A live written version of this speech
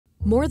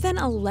More than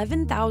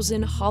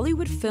 11,000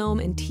 Hollywood film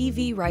and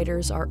TV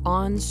writers are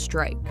on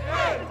strike.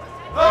 Hey!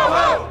 Ho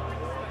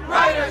ho!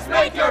 Writers,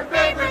 make your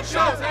favorite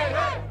shows! Hey,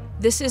 hey!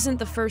 This isn't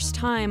the first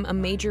time a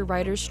major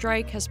writers'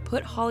 strike has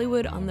put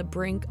Hollywood on the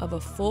brink of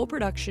a full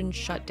production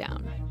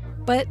shutdown.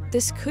 But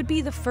this could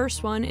be the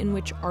first one in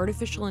which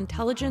artificial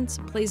intelligence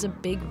plays a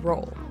big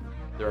role.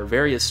 There are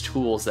various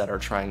tools that are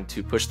trying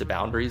to push the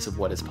boundaries of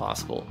what is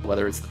possible.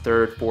 Whether it's the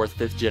third, fourth,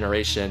 fifth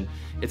generation,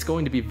 it's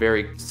going to be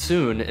very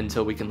soon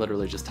until we can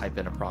literally just type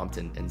in a prompt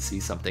and see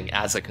something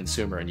as a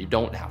consumer, and you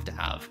don't have to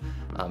have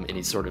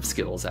any sort of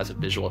skills as a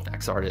visual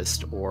effects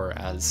artist or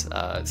as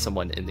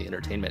someone in the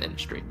entertainment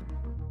industry.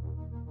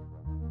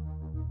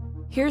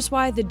 Here's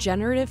why the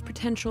generative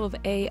potential of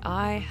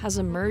AI has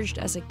emerged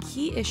as a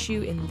key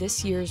issue in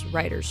this year's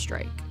writers'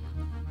 strike.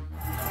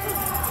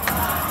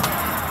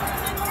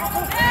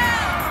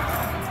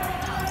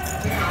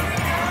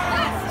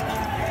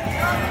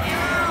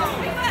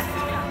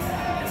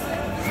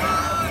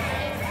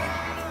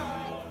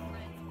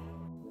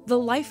 The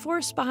life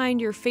force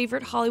behind your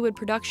favorite Hollywood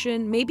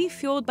production may be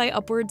fueled by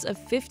upwards of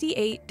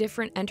 58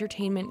 different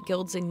entertainment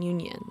guilds and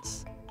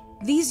unions.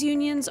 These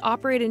unions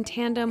operate in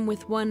tandem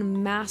with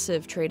one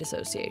massive trade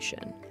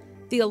association,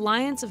 the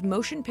Alliance of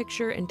Motion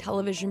Picture and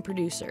Television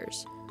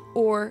Producers,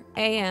 or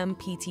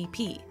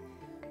AMPTP,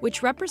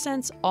 which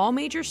represents all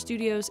major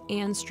studios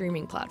and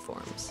streaming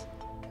platforms.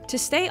 To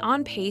stay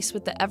on pace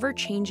with the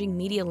ever-changing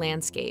media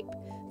landscape,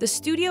 the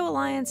Studio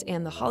Alliance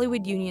and the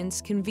Hollywood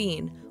unions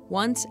convene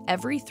once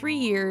every 3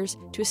 years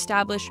to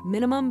establish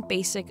minimum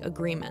basic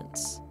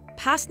agreements.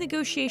 Past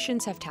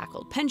negotiations have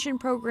tackled pension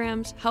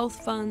programs,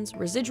 health funds,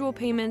 residual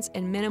payments,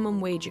 and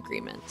minimum wage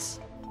agreements.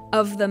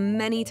 Of the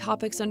many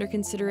topics under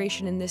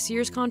consideration in this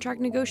year's contract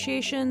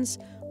negotiations,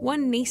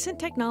 one nascent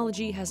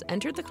technology has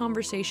entered the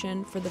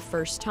conversation for the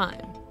first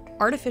time: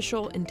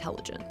 artificial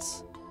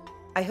intelligence.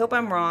 I hope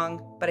I'm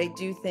wrong, but I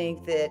do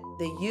think that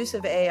the use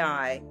of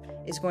AI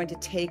is going to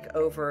take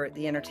over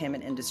the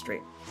entertainment industry.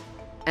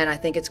 And I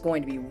think it's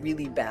going to be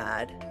really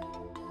bad.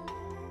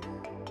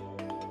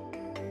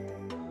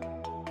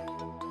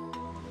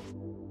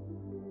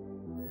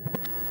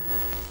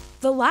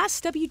 The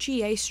last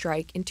WGA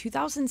strike in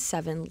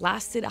 2007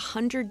 lasted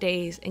 100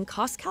 days and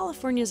cost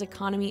California's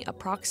economy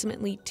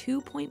approximately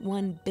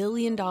 $2.1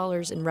 billion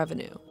in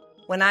revenue.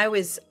 When I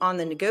was on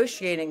the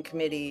negotiating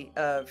committee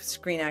of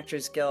Screen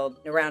Actors Guild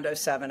around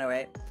 07,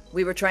 08,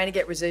 we were trying to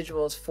get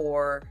residuals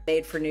for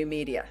Made for New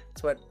Media.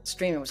 That's what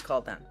streaming was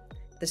called then.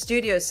 The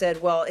studio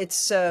said, well, it's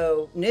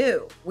so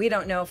new. We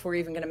don't know if we're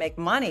even going to make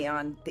money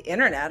on the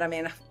internet. I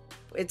mean,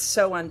 it's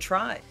so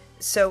untried,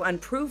 so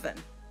unproven.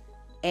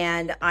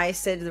 And I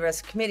said to the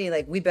rest of the committee,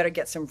 like, we better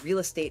get some real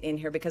estate in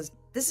here because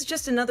this is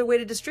just another way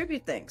to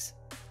distribute things.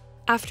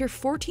 After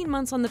 14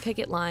 months on the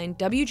picket line,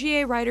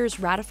 WGA writers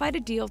ratified a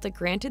deal that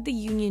granted the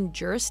union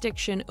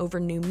jurisdiction over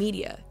new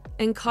media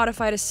and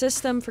codified a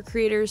system for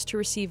creators to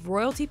receive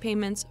royalty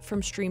payments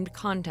from streamed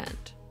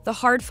content. The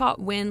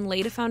hard-fought win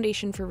laid a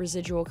foundation for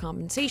residual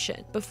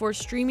compensation before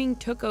streaming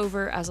took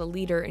over as a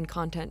leader in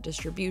content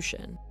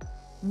distribution.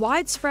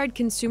 Widespread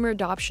consumer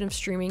adoption of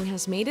streaming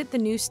has made it the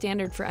new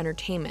standard for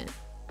entertainment,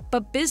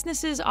 but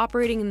businesses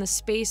operating in the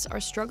space are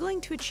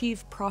struggling to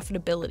achieve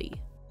profitability.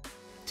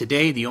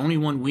 Today, the only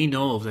one we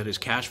know of that is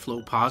cash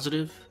flow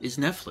positive is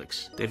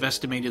Netflix. They've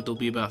estimated there'll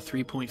be about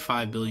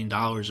 $3.5 billion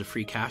of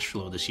free cash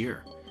flow this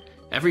year.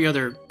 Every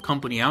other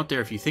company out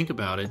there, if you think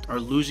about it, are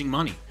losing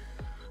money.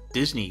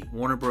 Disney,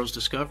 Warner Bros.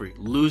 Discovery,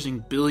 losing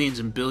billions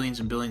and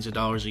billions and billions of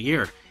dollars a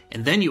year.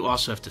 And then you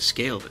also have to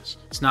scale this.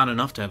 It's not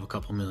enough to have a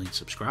couple million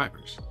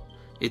subscribers.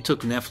 It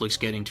took Netflix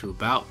getting to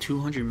about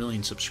 200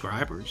 million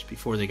subscribers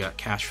before they got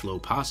cash flow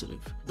positive.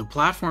 The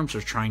platforms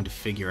are trying to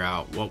figure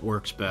out what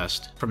works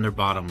best from their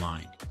bottom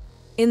line.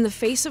 In the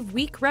face of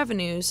weak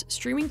revenues,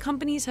 streaming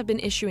companies have been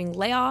issuing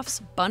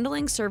layoffs,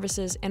 bundling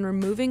services, and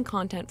removing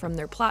content from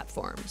their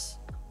platforms.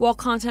 While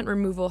content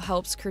removal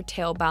helps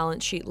curtail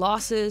balance sheet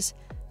losses,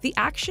 the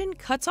action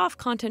cuts off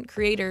content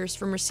creators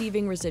from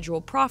receiving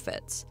residual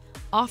profits,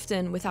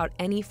 often without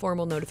any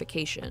formal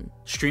notification.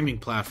 Streaming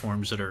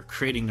platforms that are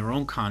creating their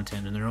own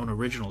content and their own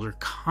originals are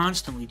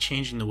constantly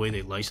changing the way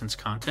they license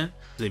content.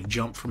 They've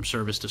jumped from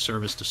service to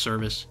service to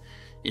service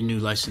in new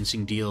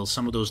licensing deals.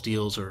 Some of those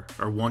deals are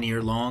 1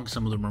 year long,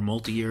 some of them are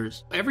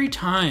multi-years. Every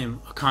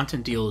time a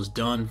content deal is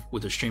done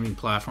with a streaming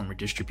platform or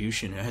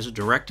distribution, it has a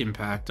direct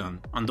impact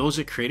on those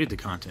that created the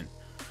content.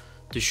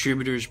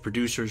 Distributors,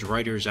 producers,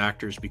 writers,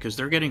 actors, because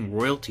they're getting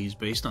royalties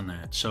based on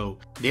that. So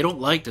they don't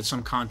like that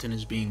some content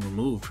is being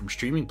removed from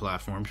streaming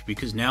platforms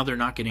because now they're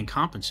not getting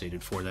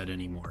compensated for that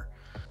anymore.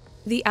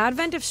 The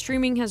advent of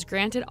streaming has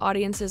granted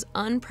audiences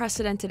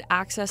unprecedented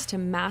access to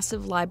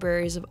massive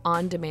libraries of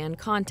on-demand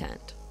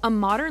content, a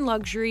modern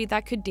luxury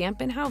that could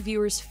dampen how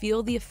viewers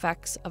feel the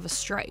effects of a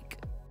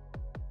strike.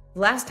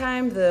 Last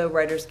time the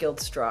Writers Guild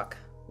struck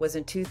was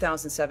in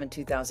 2007,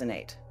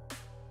 2008.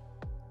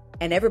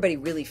 And everybody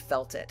really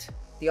felt it.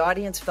 The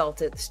audience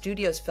felt it, the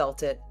studios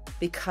felt it,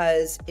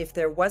 because if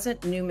there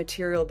wasn't new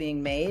material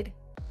being made,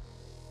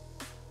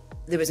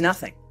 there was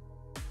nothing.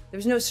 There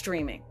was no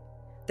streaming.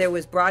 There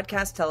was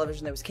broadcast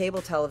television, there was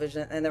cable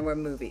television, and there were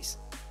movies.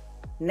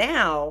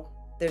 Now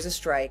there's a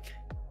strike,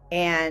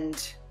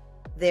 and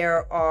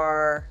there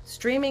are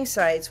streaming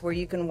sites where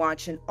you can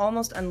watch an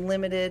almost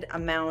unlimited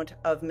amount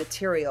of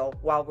material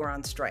while we're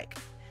on strike.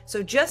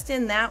 So just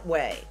in that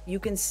way, you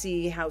can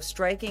see how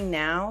striking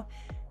now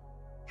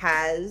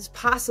has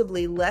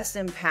possibly less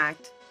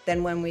impact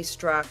than when we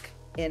struck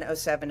in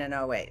 07 and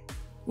 08.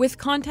 With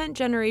content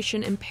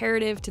generation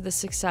imperative to the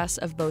success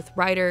of both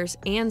writers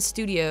and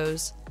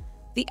studios,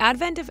 the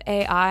advent of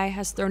AI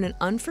has thrown an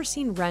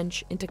unforeseen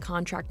wrench into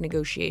contract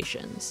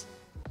negotiations.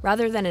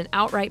 Rather than an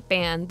outright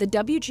ban, the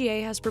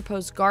WGA has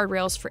proposed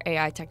guardrails for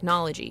AI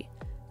technology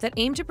that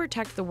aim to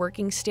protect the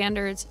working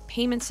standards,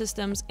 payment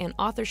systems, and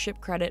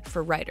authorship credit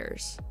for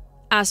writers.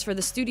 As for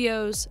the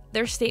studios,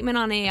 their statement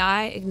on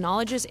AI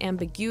acknowledges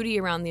ambiguity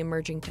around the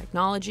emerging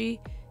technology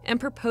and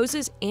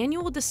proposes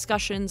annual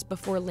discussions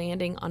before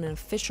landing on an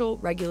official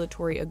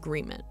regulatory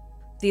agreement.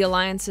 The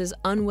Alliance's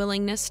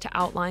unwillingness to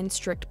outline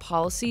strict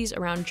policies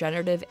around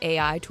generative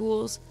AI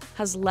tools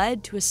has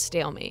led to a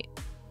stalemate.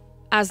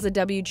 As the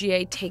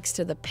WGA takes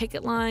to the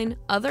picket line,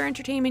 other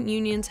entertainment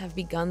unions have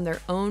begun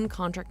their own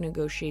contract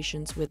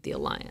negotiations with the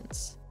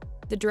Alliance.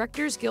 The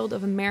Directors Guild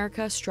of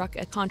America struck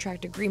a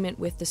contract agreement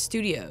with the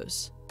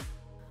studios.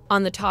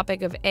 On the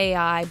topic of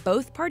AI,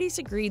 both parties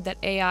agreed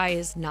that AI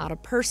is not a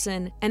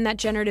person and that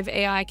generative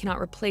AI cannot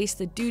replace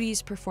the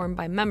duties performed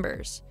by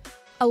members.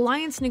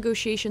 Alliance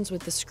negotiations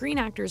with the Screen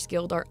Actors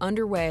Guild are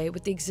underway,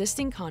 with the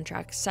existing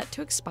contract set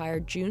to expire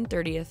June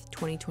 30th,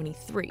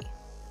 2023.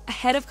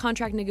 Ahead of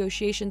contract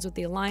negotiations with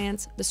the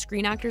Alliance, the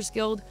Screen Actors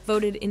Guild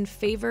voted in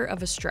favor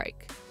of a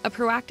strike, a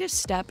proactive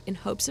step in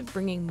hopes of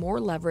bringing more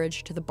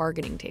leverage to the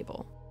bargaining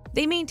table.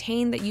 They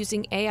maintain that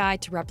using AI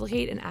to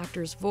replicate an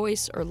actor's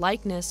voice or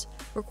likeness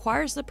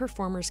requires the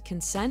performer's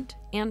consent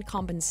and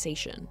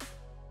compensation.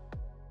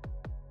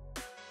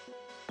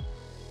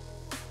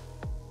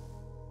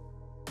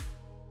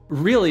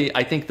 Really,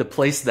 I think the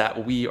place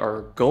that we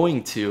are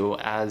going to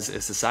as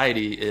a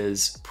society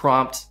is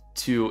prompt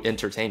to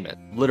entertainment.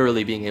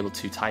 Literally being able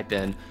to type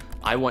in,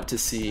 I want to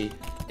see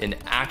an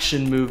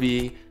action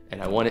movie,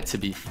 and I want it to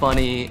be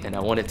funny, and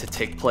I want it to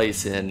take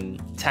place in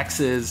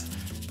Texas,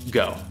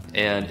 go.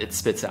 And it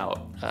spits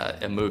out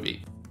a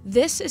movie.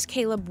 This is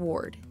Caleb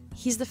Ward.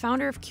 He's the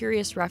founder of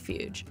Curious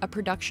Refuge, a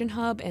production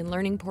hub and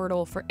learning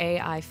portal for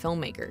AI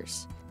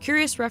filmmakers.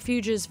 Curious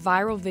Refuge's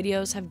viral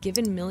videos have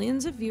given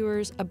millions of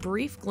viewers a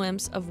brief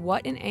glimpse of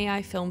what an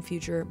AI film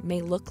future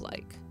may look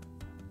like.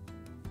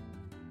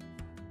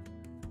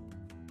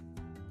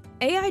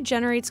 AI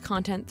generates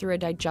content through a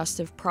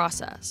digestive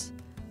process.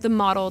 The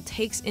model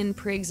takes in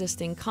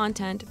pre-existing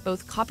content,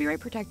 both copyright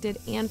protected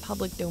and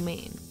public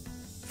domain.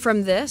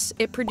 From this,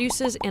 it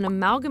produces an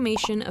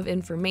amalgamation of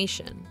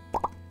information.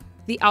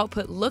 The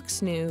output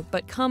looks new,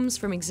 but comes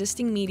from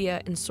existing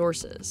media and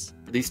sources.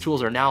 These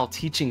tools are now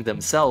teaching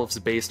themselves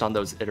based on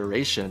those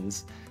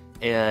iterations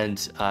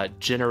and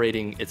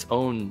generating its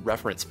own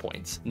reference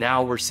points.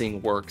 Now we're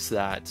seeing works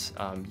that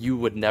you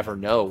would never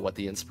know what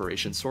the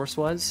inspiration source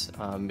was,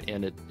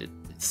 and it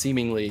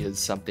seemingly is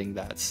something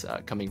that's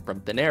coming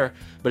from thin air,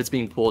 but it's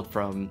being pulled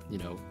from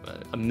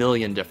a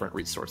million different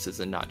resources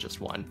and not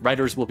just one.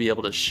 Writers will be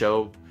able to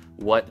show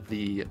what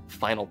the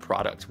final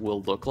product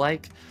will look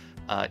like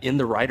in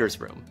the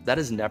writer's room. That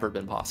has never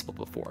been possible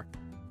before.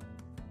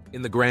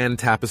 In the grand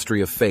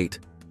tapestry of fate,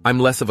 I'm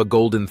less of a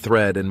golden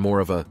thread and more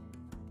of a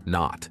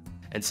knot.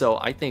 And so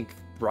I think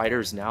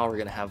writers now are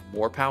going to have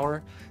more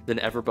power than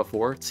ever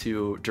before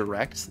to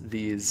direct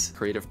these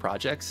creative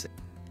projects.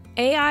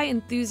 AI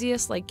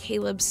enthusiasts like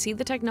Caleb see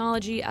the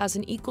technology as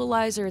an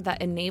equalizer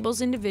that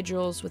enables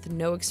individuals with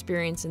no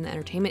experience in the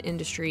entertainment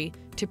industry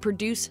to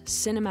produce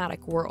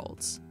cinematic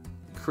worlds.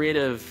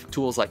 Creative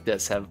tools like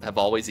this have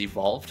always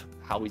evolved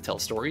how we tell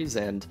stories,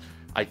 and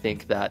I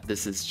think that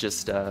this is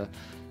just a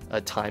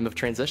time of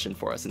transition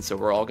for us, and so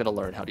we're all going to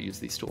learn how to use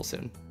these tools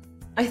soon.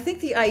 I think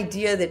the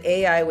idea that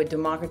AI would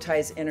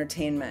democratize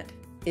entertainment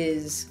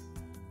is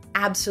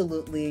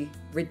absolutely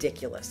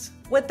ridiculous.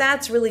 What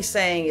that's really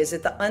saying is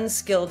that the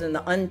unskilled and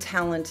the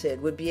untalented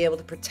would be able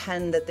to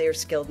pretend that they are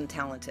skilled and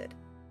talented.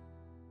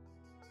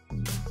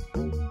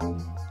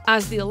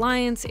 As the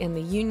Alliance and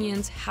the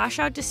unions hash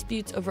out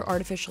disputes over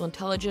artificial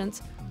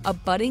intelligence, a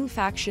budding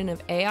faction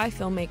of AI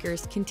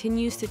filmmakers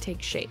continues to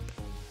take shape.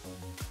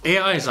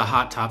 AI is a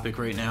hot topic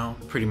right now,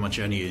 pretty much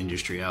any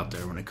industry out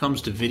there. When it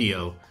comes to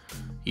video,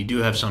 you do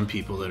have some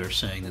people that are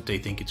saying that they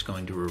think it's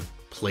going to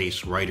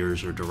replace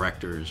writers or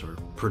directors or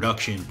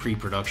production,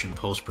 pre-production,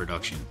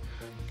 post-production.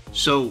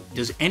 So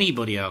does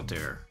anybody out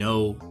there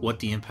know what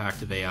the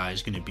impact of AI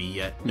is going to be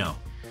yet? No,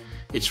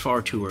 it's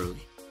far too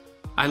early.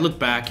 I look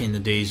back in the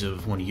days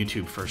of when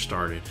YouTube first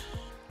started,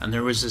 and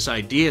there was this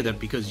idea that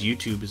because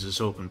YouTube is this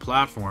open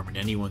platform and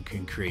anyone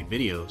can create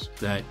videos,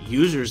 that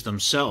users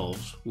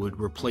themselves would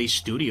replace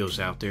studios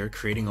out there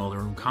creating all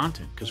their own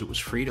content because it was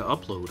free to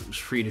upload, it was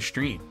free to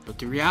stream. But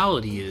the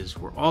reality is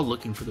we're all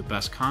looking for the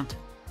best content.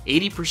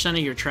 80% of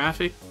your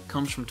traffic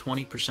comes from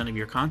 20% of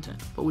your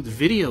content. But with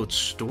video, it's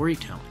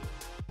storytelling.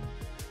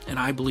 And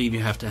I believe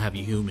you have to have a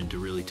human to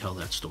really tell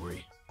that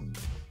story.